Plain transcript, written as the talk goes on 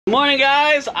Good morning,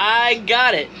 guys. I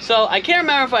got it. So I can't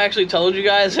remember if I actually told you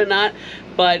guys or not,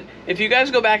 but if you guys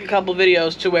go back a couple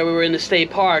videos to where we were in the state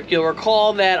park, you'll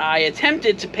recall that I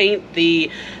attempted to paint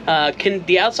the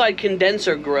outside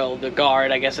condenser grill, the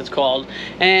guard, I guess it's called,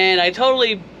 and I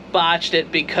totally botched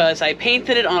it because I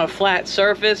painted it on a flat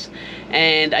surface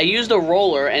and I used a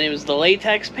roller, and it was the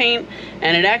latex paint,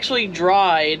 and it actually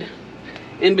dried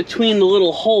in between the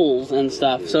little holes and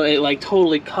stuff, so it like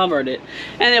totally covered it.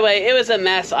 Anyway, it was a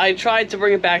mess. I tried to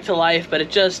bring it back to life, but it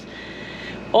just,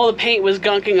 all the paint was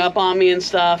gunking up on me and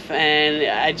stuff, and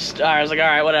I was like,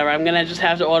 alright, whatever, I'm gonna just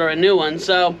have to order a new one.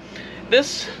 So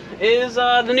this is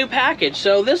the new package.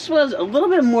 So this was a little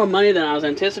bit more money than I was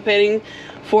anticipating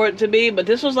for it to be, but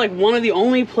this was like one of the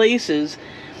only places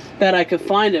that I could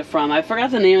find it from. I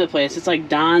forgot the name of the place. It's like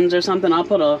Don's or something. I'll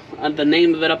put the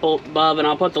name of it up above, and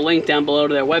I'll put the link down below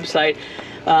to their website.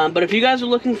 But if you guys are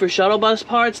looking for shuttle bus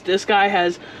parts, this guy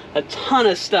has a ton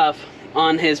of stuff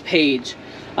on his page.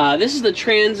 This is the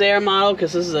Transair model,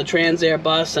 because this is a Transair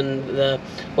bus, and the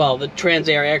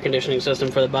Transair air conditioning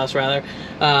system for the bus, rather.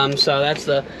 So that's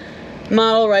the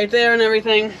model right there and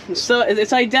everything. So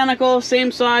it's identical,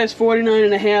 same size,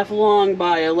 49.5 long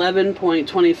by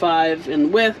 11.25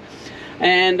 in width,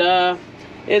 and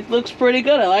it looks pretty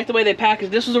good. I like the way they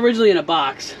packaged. This was originally in a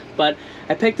box, but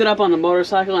I picked it up on the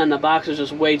motorcycle, and the box was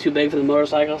just way too big for the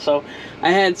motorcycle, so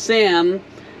I had Sam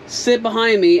sit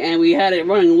behind me, and we had it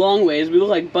running long ways. We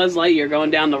looked like Buzz Lightyear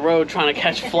going down the road trying to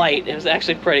catch flight. It was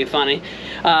actually pretty funny.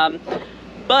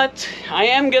 But I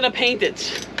am gonna paint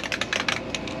it.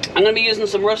 I'm going to be using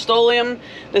some Rust-Oleum.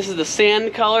 This is the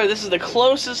sand color. This is the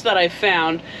closest that I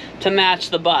found to match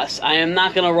the bus. I am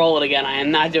not going to roll it again. I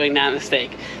am not doing that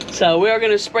mistake. So we are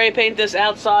going to spray paint this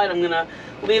outside. I'm going to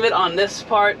leave it on this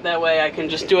part. That way I can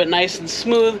just do it nice and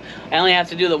smooth. I only have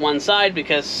to do the one side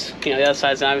because, you know, the other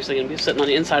side's obviously going to be sitting on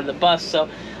the inside of the bus. So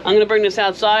I'm going to bring this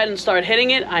outside and start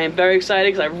hitting it. I am very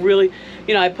excited because I really,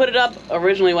 you know, I put it up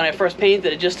originally when I first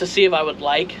painted it just to see if I would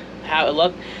like how it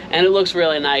looked, and it looks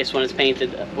really nice when it's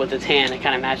painted with the tan. It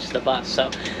kind of matches the bus. So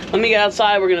let me get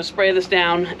outside. We're gonna spray this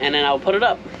down, and then I'll put it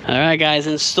up. All right, guys,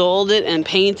 installed it and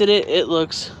painted it. It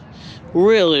looks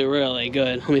really, really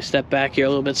good. Let me step back here a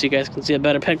little bit so you guys can see a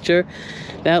better picture.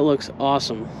 That looks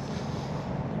awesome.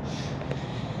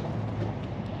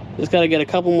 Just got to get a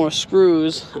couple more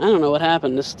screws. I don't know what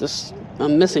happened.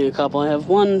 I'm missing a couple. I have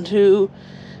 1, 2.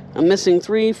 I'm missing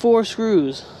 3, 4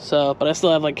 screws. So, but I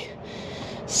still have like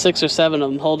 6 or 7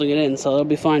 of them holding it in, so it'll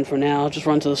be fine for now. I'll just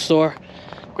run to the store,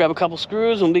 grab a couple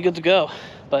screws, and we'll be good to go.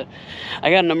 But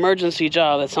I got an emergency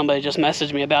job that somebody just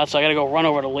messaged me about, so I gotta go run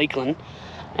over to Lakeland,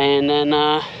 and then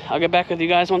I'll get back with you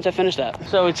guys once I finish that.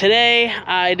 So today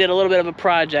I did a little bit of a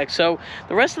project. So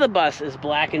the rest of the bus is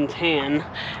black and tan,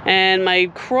 and my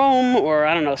chrome, or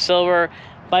I don't know, silver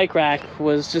bike rack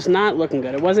was just not looking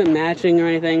good. It wasn't matching or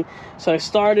anything, so I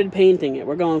started painting it.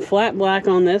 We're going flat black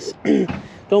on this.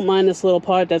 Don't mind this little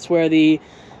part. That's where the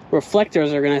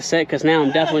reflectors are going to sit, because now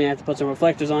I'm definitely going to have to put some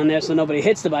reflectors on there so nobody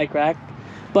hits the bike rack.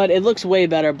 But it looks way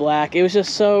better black. It was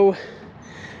just so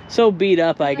beat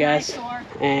up, I guess.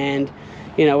 And,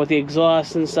 you know, with the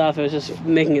exhaust and stuff, it was just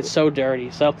making it so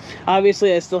dirty. So,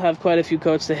 obviously, I still have quite a few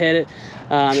coats to hit it.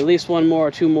 At least 1 more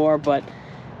or 2 more, but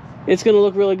it's going to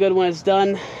look really good when it's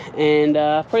done, and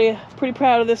pretty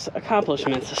proud of this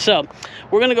accomplishment. So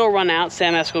we're going to go run out.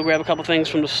 Sam has to go grab a couple things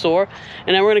from the store,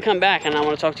 and then we're going to come back, and I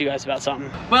want to talk to you guys about something.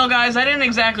 Well, guys, I didn't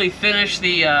exactly finish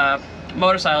the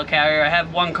motorcycle carrier. I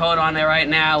have 1 coat on there right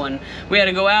now, and we had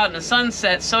to go out, and the sun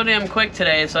set so damn quick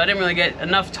today, so I didn't really get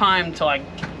enough time to like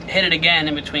hit it again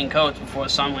in between coats before the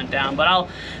sun went down. But I'll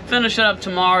finish it up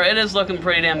tomorrow. It is looking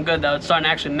pretty damn good, though. It's starting to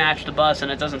actually match the bus, and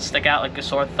it doesn't stick out like a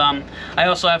sore thumb. I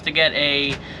also have to get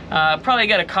a probably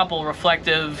get a couple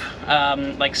reflective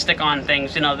like stick-on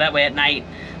things, you know, that way at night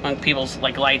when people's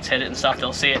like lights hit it and stuff,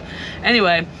 they'll see it.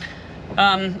 Anyway,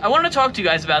 I wanted to talk to you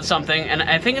guys about something, and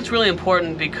I think it's really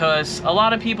important because a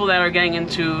lot of people that are getting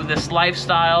into this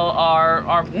lifestyle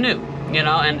are new, you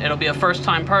know, and it'll be a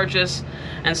first-time purchase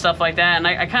and stuff like that, and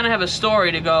I kind of have a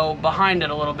story to go behind it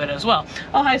a little bit as well.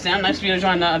 Oh, hi Sam, nice for you to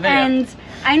join the video. And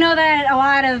I know that a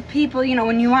lot of people, you know,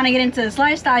 when you want to get into this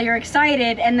lifestyle, you're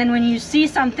excited, and then when you see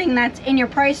something that's in your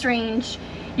price range,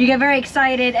 you get very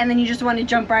excited, and then you just want to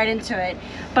jump right into it.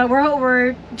 But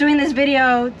we're doing this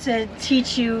video to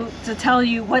teach you, to tell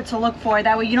you what to look for.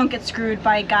 That way you don't get screwed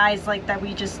by guys like that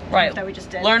we just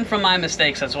did. Learn from my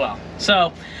mistakes as well.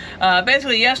 So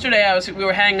basically yesterday we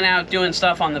were hanging out doing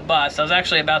stuff on the bus. I was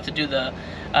actually about to do the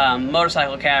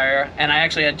motorcycle carrier, and I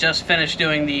actually had just finished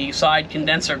doing the side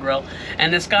condenser grill,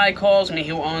 and this guy calls me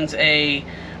who owns a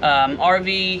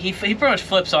RV. He pretty much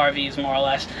flips RVs more or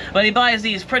less, but he buys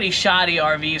these pretty shoddy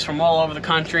RVs from all over the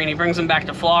country, and he brings them back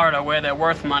to Florida where they're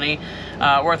worth money,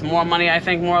 worth more money, I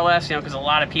think, more or less, you know, because a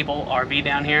lot of people RV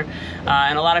down here,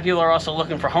 and a lot of people are also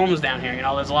looking for homes down here. You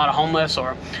know, there's a lot of homeless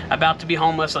or about to be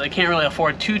homeless, so they can't really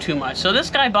afford too much. So this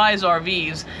guy buys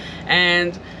RVs,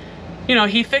 and you know,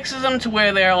 he fixes them to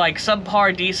where they're like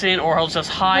subpar decent, or he'll just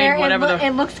hide whatever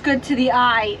it looks good to the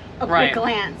eye, a quick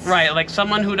glance. Right, like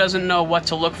someone who doesn't know what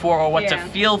to look for or what to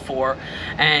feel for,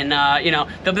 and you know,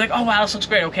 they'll be like, oh wow, this looks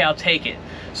great, okay, I'll take it.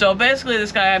 So basically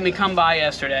this guy had me come by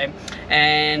yesterday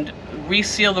and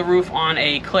reseal the roof on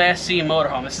a Class C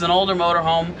motorhome. This is an older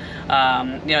motorhome.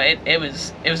 You know, it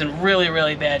was in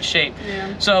really bad shape.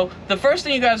 Yeah. So the first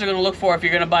thing you guys are going to look for if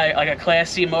you're going to buy like a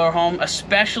Class C motorhome,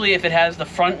 especially if it has the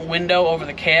front window over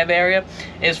the cab area,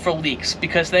 is for leaks,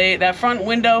 because that front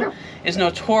window is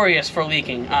notorious for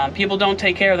leaking. People don't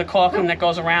take care of the caulking that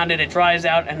goes around it. It dries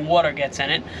out and water gets in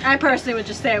it. I personally would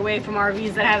just stay away from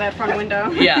RVs that have that front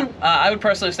window. Yeah, I would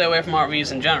personally stay away from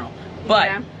RVs in general.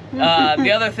 But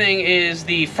the other thing is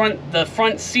the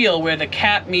front seal where the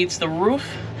cap meets the roof.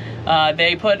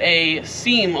 They put a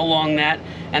seam along that,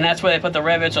 and that's where they put the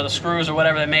rivets or the screws or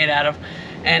whatever they're made out of,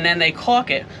 and then they caulk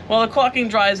it. Well, the caulking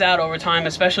dries out over time,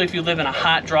 especially if you live in a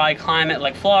hot, dry climate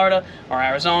like Florida or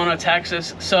Arizona,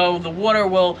 Texas. So the water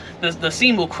will, the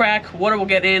seam will crack, water will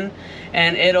get in,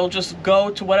 and it'll just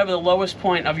go to whatever the lowest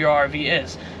point of your RV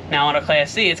is. Now on a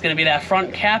Class C, it's going to be that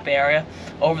front cap area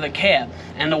over the cab,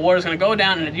 and the water's going to go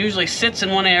down, and it usually sits in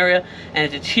one area and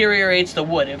it deteriorates the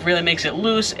wood. It really makes it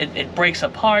loose, it breaks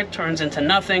apart, turns into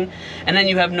nothing, and then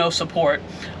you have no support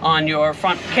on your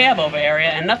front cab over area,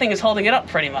 and nothing is holding it up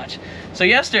pretty much. So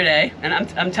yesterday, and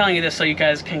I'm telling you this so you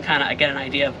guys can kind of get an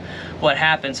idea of what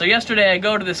happened. So yesterday I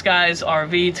go to this guy's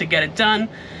RV to get it done.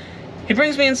 He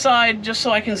brings me inside just so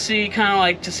I can see, kind of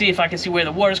like to see if I can see where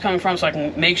the water's coming from, so I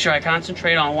can make sure I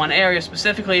concentrate on one area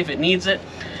specifically if it needs it.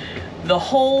 The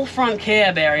whole front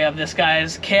cab area of this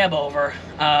guy's cab over,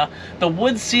 the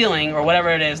wood ceiling or whatever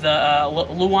it is, the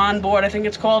Luan board I think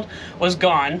it's called, was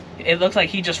gone. It looks like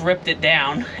he just ripped it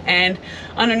down, and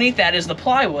underneath that is the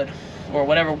plywood or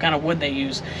whatever kind of wood they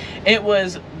use. It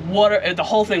was water, the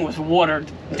whole thing was water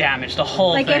damaged, the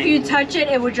whole thing. Like if you touch it,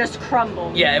 it would just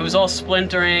crumble. Yeah, it was all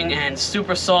splintering and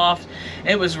super soft.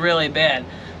 It was really bad.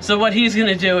 So what he's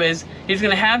gonna do is, he's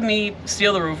gonna have me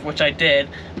seal the roof, which I did,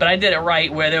 but I did it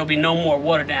right where there'll be no more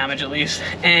water damage at least.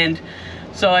 And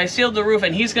so I sealed the roof,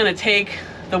 and he's gonna take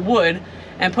the wood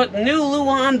and put new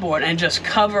Luan board and just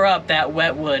cover up that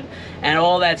wet wood and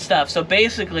all that stuff. So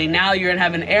basically now you're gonna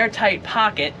have an airtight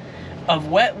pocket of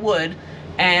wet wood,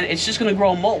 and it's just gonna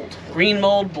grow mold. Green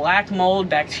mold, black mold,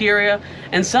 bacteria,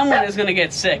 and someone is gonna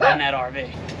get sick in that RV.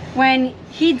 When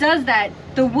he does that,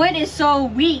 the wood is so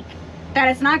weak that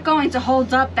it's not going to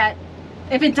hold up, that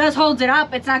if it does hold it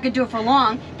up, it's not going to do it for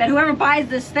long, that whoever buys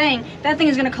this thing, that thing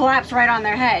is going to collapse right on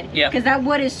their head. Yeah. Because that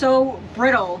wood is so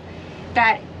brittle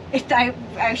that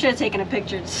I should have taken a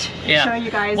picture to show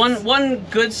you guys. One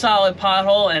good solid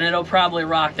pothole, and it'll probably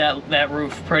rock that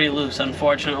roof pretty loose,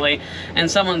 unfortunately,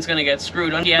 and someone's going to get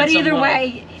screwed. But either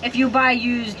way, if you buy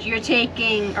used, you're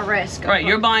taking a risk. Right,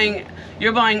 you're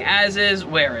buying as is,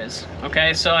 where is.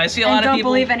 Okay, so I see a lot of people. Don't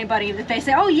believe anybody if they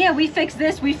say, "Oh yeah, we fixed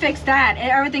this, we fixed that,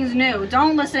 everything's new."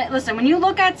 Don't listen. Listen, when you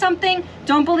look at something,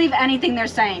 don't believe anything they're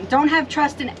saying. Don't have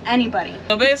trust in anybody.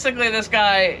 So basically, this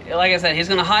guy, like I said, he's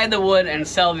gonna hide the wood and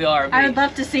sell the RV. I would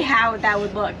love to see how that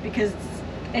would look, because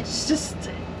it's just,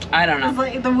 I don't know. It's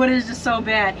like, the wood is just so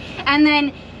bad, and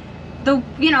then the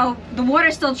water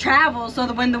still travels, so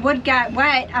that when the wood got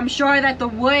wet, I'm sure that the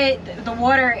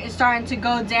water is starting to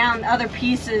go down other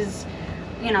pieces,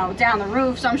 down the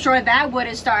roof. So I'm sure that wood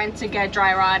is starting to get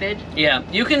dry rotted. Yeah,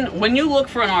 you can, when you look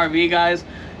for an RV, guys,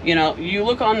 you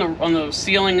look on the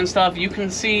ceiling and stuff, you can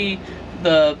see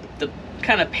the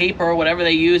kind of paper or whatever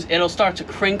they use. It'll start to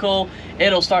crinkle,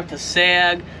 it'll start to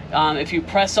sag. If you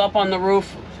press up on the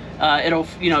roof, it'll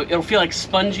feel like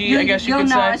spongy, I guess you could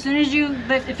say. You'll know as soon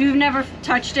as if you've never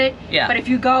touched it. Yeah. But if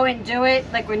you go and do it,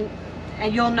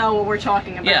 and you'll know what we're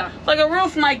talking about. Yeah. Like a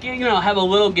roof might, have a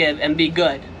little give and be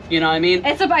good. You know what I mean?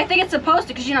 I think it's supposed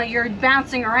to, because you're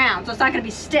bouncing around, so it's not going to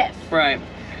be stiff. Right.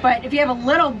 But if you have a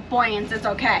little buoyance, it's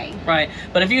okay. Right.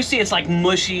 But if you see it's like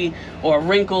mushy or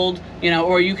wrinkled,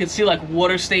 or you could see like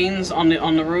water stains on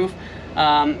the roof.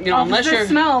 Unless the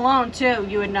smell alone too,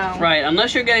 you would know. Right,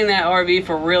 unless you're getting that RV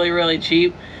for really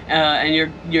cheap, and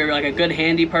you're like a good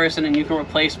handy person, and you can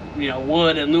replace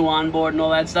wood and Luan board and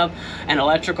all that stuff, and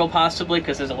electrical possibly,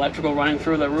 because there's electrical running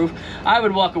through the roof. I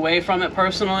would walk away from it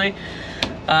personally.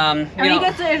 I mean,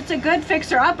 it's a good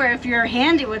fixer-upper if you're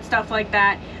handy with stuff like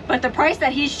that. But the price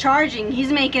that he's charging,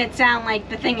 he's making it sound like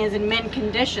the thing is in mint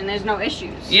condition. There's no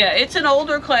issues. Yeah, it's an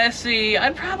older Class C.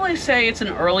 I'd probably say it's an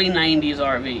early 90s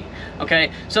RV.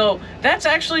 Okay, so that's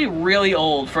actually really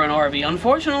old for an RV.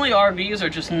 Unfortunately, RVs are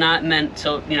just not meant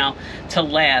to, you know, to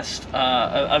last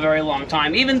a very long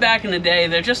time. Even back in the day,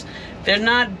 they're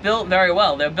not built very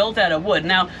well. They're built out of wood.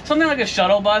 Now, something like a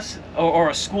shuttle bus or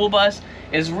a school bus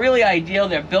is really ideal.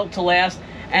 They're built to last.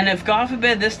 And if, God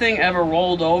forbid, this thing ever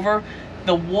rolled over,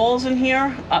 the walls in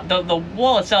here, the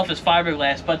wall itself is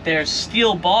fiberglass, but there's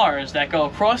steel bars that go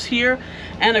across here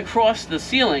and across the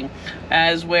ceiling,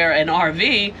 as where an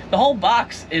RV, the whole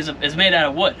box is made out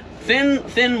of wood.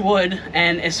 Thin wood,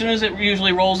 and as soon as it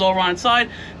usually rolls over on its side,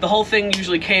 the whole thing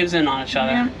usually caves in on each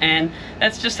other. Yeah. And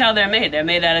that's just how they're made. They're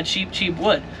made out of cheap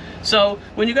wood. So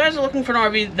when you guys are looking for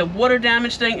an RV, the water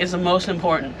damage thing is the most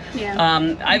important. Yeah.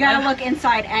 You gotta look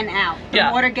inside and out. The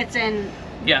water gets in.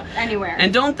 Yeah. Anywhere.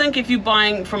 And don't think if you're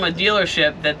buying from a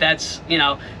dealership that's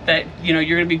you're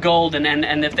gonna be golden,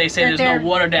 and if they say there's no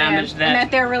water damage, and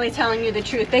that they're really telling you the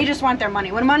truth. They just want their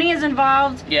money. When money is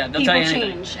involved, people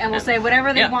change and will say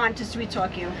whatever they want to sweet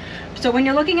talk you. So when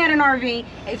you're looking at an RV,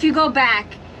 if you go back,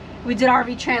 we did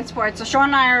RV transport. So Sean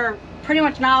and I are pretty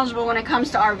much knowledgeable when it comes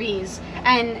to RVs,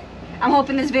 and I'm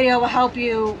hoping this video will help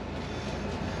you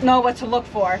know what to look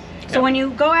for. So when you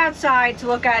go outside to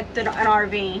look at an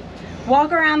RV,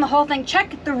 walk around the whole thing,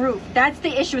 check the roof. That's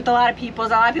the issue with a lot of people, is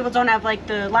a lot of people don't have like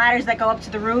the ladders that go up to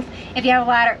the roof. If you have a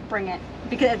ladder, bring it,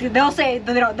 because they'll say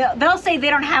they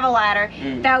don't have a ladder.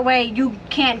 That way you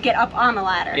can't get up on the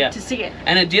ladder to see it.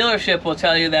 And a dealership will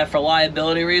tell you that for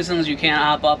liability reasons you can't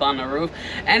hop up on the roof.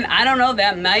 And I don't know,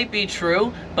 that might be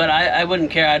true, but I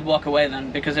wouldn't care. I'd walk away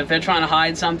then, because if they're trying to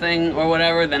hide something or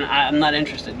whatever, then I'm not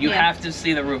interested. You have to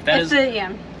see the roof.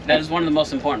 That is one of the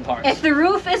most important parts. If the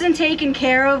roof isn't taken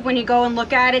care of when you go and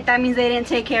look at it, that means they didn't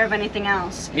take care of anything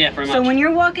else. Yeah, pretty much. So when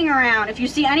you're walking around, if you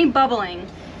see any bubbling,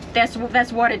 that's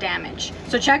water damage.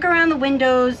 So check around the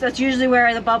windows. That's usually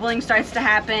where the bubbling starts to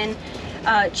happen.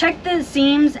 Check the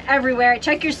seams everywhere.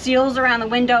 Check your seals around the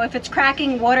window. If it's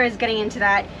cracking, water is getting into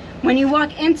that. When you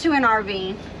walk into an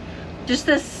RV, just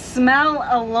the smell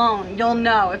alone, you'll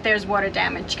know if there's water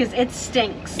damage, because it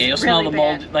stinks. Yeah, you'll smell the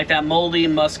mold, like that moldy,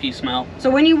 musky smell. So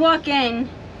when you walk in,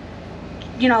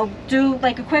 you know, do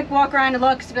like a quick walk around and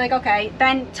look, so be like, okay,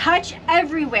 then touch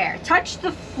everywhere. Touch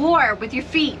the floor with your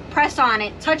feet, press on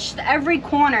it, touch every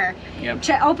corner.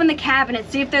 Open the cabinet,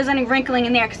 see if there's any wrinkling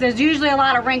in there, because there's usually a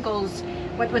lot of wrinkles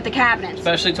with the cabinets.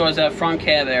 Especially towards that front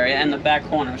cab area and the back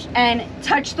corners. And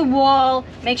touch the wall,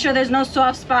 make sure there's no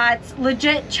soft spots.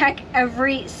 Legit check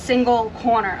every single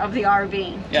corner of the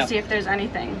RV to see if there's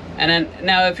anything. And then,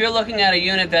 now if you're looking at a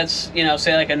unit that's, you know,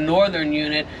 say like a northern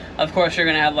unit, of course you're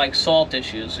going to have like salt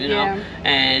issues, you know,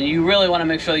 and you really want to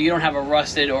make sure you don't have a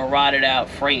rusted or rotted out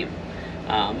frame.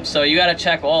 So you got to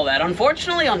check all that.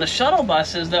 Unfortunately, on the shuttle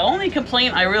buses, the only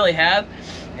complaint I really have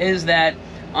is that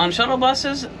on shuttle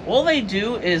buses, all they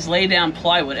do is lay down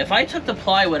plywood. If I took the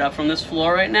plywood up from this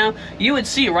floor right now, you would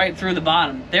see right through the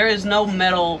bottom. There is no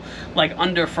metal like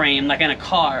underframe like in a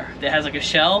car that has like a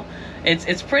shell.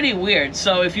 It's pretty weird.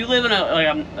 So if you live in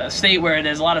a state where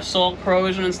there's a lot of salt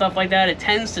corrosion and stuff like that, it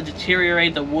tends to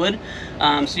deteriorate the wood.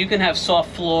 So you can have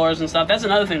soft floors and stuff. That's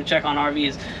another thing to check on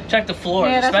RVs. Check the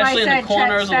floors, especially in the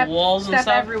corners of the walls and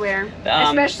stuff. Everywhere,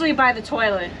 especially by the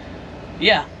toilet.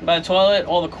 Yeah, by the toilet,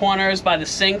 all the corners, by the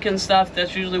sink and stuff.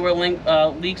 That's usually where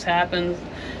leaks happen.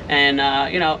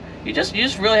 And you know, you just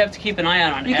really have to keep an eye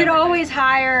out on everything. You could always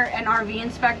hire an RV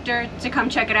inspector to come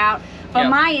check it out. But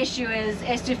my issue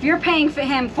is if you're paying for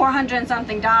him $400 and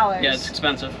something. Yeah, it's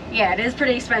expensive. Yeah, it is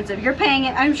pretty expensive. You're paying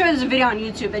it. I'm sure there's a video on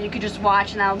YouTube that you could just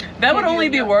watch now. That would only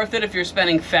be worth it if you're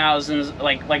spending thousands,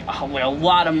 like a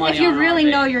lot of money. If you really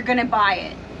know you're gonna buy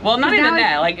it. Well, not even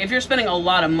that. Like, if you're spending a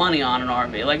lot of money on an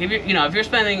RV, like if you're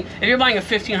buying a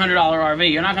 $1,500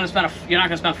 RV, you're not going to spend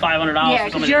 $500. Yeah,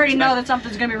 because you already know that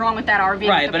something's going to be wrong with that RV.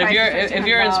 Right, but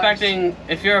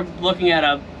if you're looking at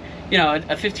a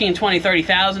 $15,000, $20,000,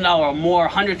 $30,000 or more,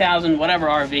 $100,000, whatever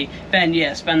RV, then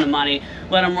yeah, spend the money.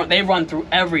 Let them. They run through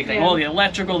everything, all the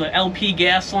electrical, the LP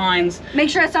gas lines.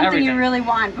 Make sure it's something you really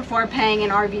want before paying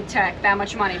an RV tech that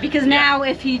much money. Because now,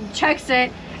 if he checks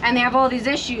it and they have all these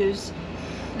issues,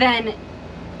 then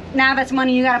now that's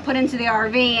money you got to put into the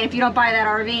RV, and if you don't buy that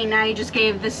RV, now you just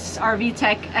gave this RV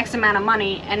tech X amount of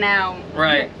money, and now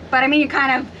but I mean, you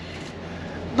kind of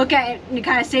look at it, you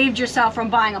kind of saved yourself from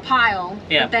buying a pile,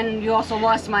 but then you also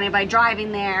lost money by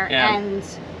driving there. And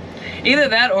either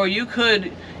that, or you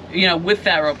could you know, with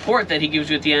that report that he gives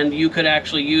you at the end, you could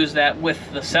actually use that with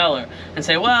the seller and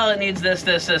say, well, it needs this,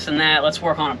 this, this, and that. Let's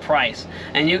work on a price.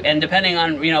 And depending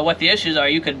on, you know, what the issues are,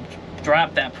 you could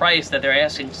drop that price that they're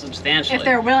asking substantially. If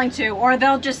they're willing to, or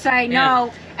they'll just say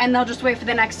no, and they'll just wait for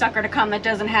the next sucker to come that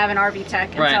doesn't have an RV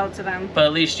tech and sell it to them. But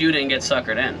at least you didn't get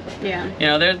suckered in. Yeah. You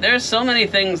know, there's so many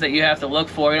things that you have to look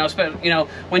for. You know,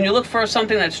 when you look for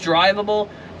something that's drivable,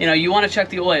 you know, you want to check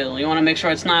the oil. You want to make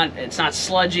sure it's not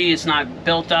sludgy, it's not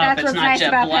built up, That's it's not nice jet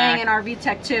about black. paying an RV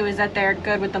tech too, is that they're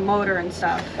good with the motor and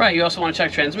stuff. Right. You also want to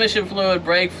check transmission fluid,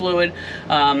 brake fluid.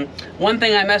 One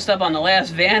thing I messed up on the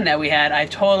last van that we had, I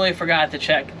totally forgot to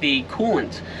check the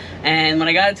coolant. And when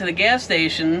I got it to the gas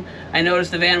station, I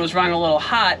noticed the van was running a little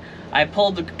hot. I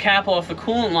pulled the cap off the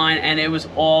coolant line and it was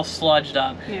all sludged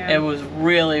up. Yeah. It was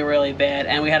really, really bad.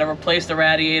 And we had to replace the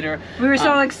radiator. We were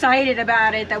so excited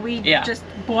about it that we just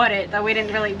bought it, that we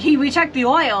didn't really, we checked the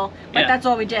oil, but that's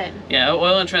all we did. Yeah,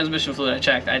 oil and transmission fluid I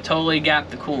checked. I totally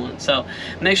gapped the coolant. So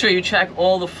make sure you check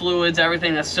all the fluids,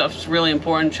 everything. That stuff's really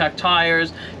important. Check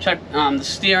tires, check the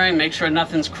steering, make sure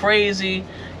nothing's crazy.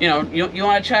 You know, you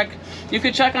want to check. You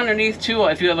could check underneath too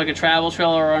if you have like a travel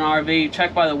trailer or an RV.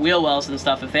 Check by the wheel wells and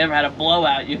stuff. If they ever had a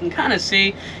blowout, you can kind of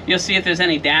see. You'll see if there's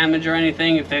any damage or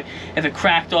anything. If it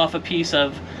cracked off a piece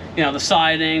of, you know, the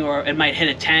siding, or it might hit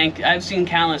a tank. I've seen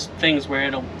countless things where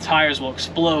tires will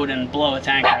explode and blow a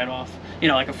tank right off. You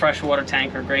know, like a freshwater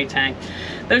tank or gray tank.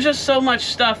 There's just so much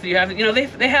stuff that you have to, you know,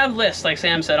 they have lists, like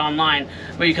Sam said, online,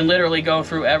 where you can literally go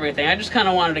through everything. I just kind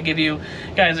of wanted to give you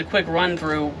guys a quick run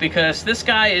through, because this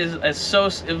guy is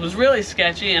it was really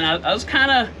sketchy, and I was kind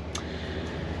of,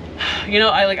 you know,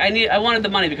 I wanted the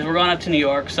money because we're going up to New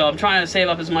York, so I'm trying to save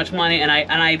up as much money, and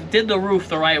I did the roof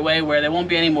the right way where there won't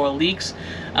be any more leaks.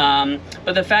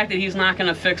 But the fact that he's not going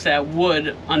to fix that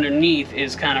wood underneath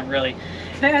is kind of really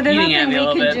There's nothing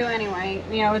we can do anyway.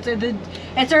 You know,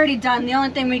 it's already done. The only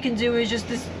thing we can do is just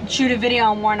shoot a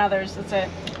video and warn others. That's it.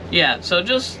 Yeah, so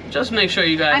just make sure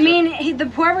you guys... I mean,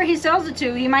 whoever he sells it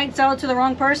to, he might sell it to the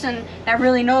wrong person that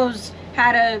really knows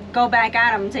how to go back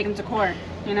at him and take him to court,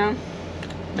 you know?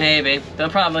 Maybe. They'll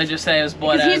probably just say it was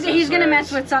bought as... He's gonna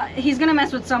mess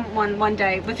with someone one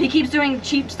day. If he keeps doing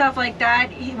cheap stuff like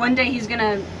that, one day he's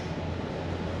gonna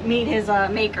meet his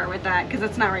maker with that, because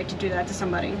it's not right to do that to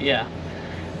somebody. Yeah.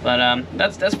 But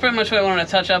that's pretty much what I wanted to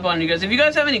touch up on, you guys. If you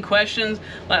guys have any questions,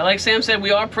 like Sam said,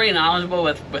 we are pretty knowledgeable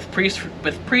with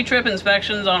pre-trip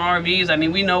inspections on RVs. I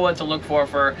mean, we know what to look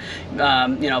for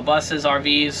you know, buses,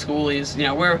 RVs, schoolies. You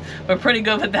know, we're pretty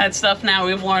good with that stuff now.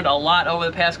 We've learned a lot over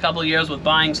the past couple of years with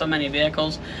buying so many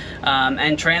vehicles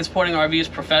and transporting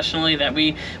RVs professionally, that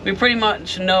we pretty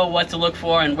much know what to look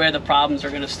for and where the problems are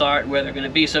going to start, where they're going to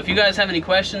be. So if you guys have any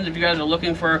questions, if you guys are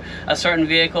looking for a certain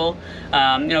vehicle,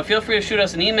 you know, feel free to shoot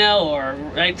us an email or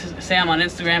write to Sam on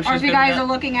Instagram. Or if you guys are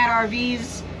looking at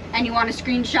RVs and you want to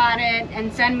screenshot it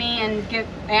and send me and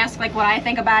ask like what I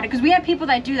think about it, because we have people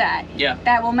that do that. Yeah.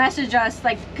 That will message us,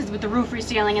 like, because with the roof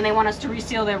resealing and they want us to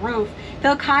reseal their roof,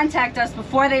 they'll contact us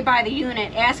before they buy the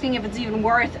unit, asking if it's even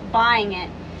worth buying it,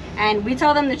 and we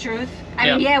tell them the truth.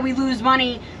 I mean, yeah, we lose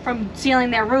money from sealing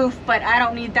their roof, but I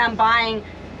don't need them buying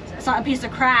a piece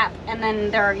of crap and then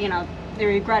they're, you know, they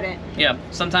regret it. Yeah,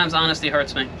 sometimes honesty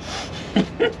hurts me.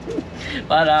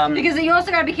 But because you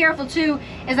also got to be careful too,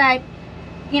 is that,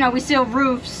 you know, we seal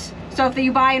roofs, so if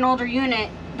you buy an older unit,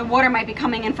 the water might be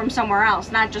coming in from somewhere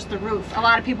else, not just the roof. A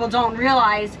lot of people don't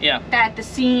realize that the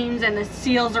seams and the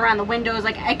seals around the windows,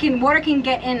 like, water can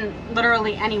get in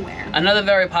literally anywhere. Another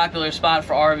very popular spot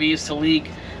for RVs to leak,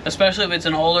 especially if it's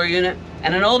an older unit,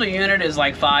 and an older unit is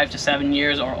like 5 to 7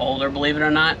 years or older, believe it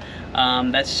or not.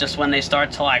 That's just when they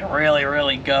start to like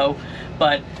really go.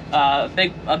 But a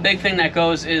big thing that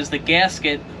goes is the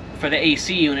gasket for the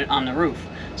AC unit on the roof.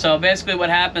 So basically what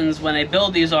happens when they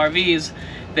build these RVs,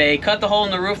 they cut the hole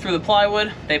in the roof through the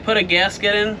plywood, they put a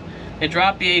gasket in, they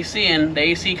drop the AC in, the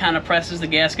AC kind of presses the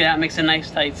gasket out, makes a nice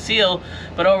tight seal,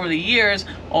 but over the years,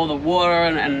 all the water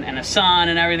and the sun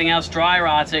and everything else dry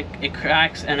rots it, it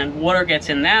cracks, and then water gets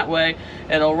in that way.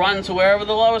 It'll run to wherever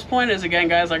the lowest point is again,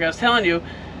 guys, like I was telling you,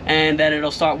 and then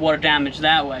it'll start water damage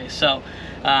that way. So,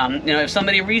 you know, if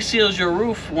somebody reseals your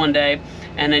roof one day,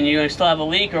 and then you still have a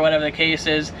leak or whatever the case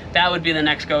is, that would be the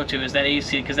next go-to, is that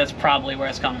AC, because that's probably where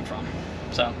it's coming from.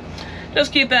 So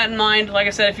just keep that in mind. Like I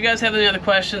said, if you guys have any other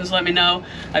questions, let me know.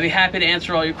 I'd be happy to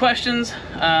answer all your questions.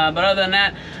 But other than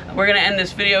that, we're going to end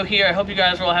this video here. I hope you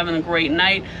guys are all having a great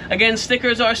night. Again,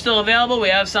 stickers are still available. We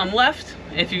have some left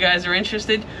if you guys are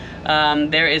interested.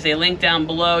 There is a link down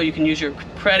below. You can use your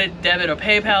credit, debit, or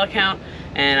PayPal account,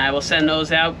 and I will send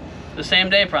those out the same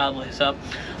day probably. So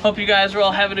Hope you guys are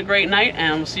all having a great night,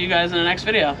 and we'll see you guys in the next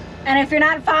video. And if you're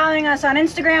not following us on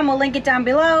Instagram, we'll link it down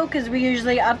below because we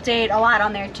usually update a lot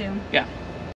on there too. Yeah.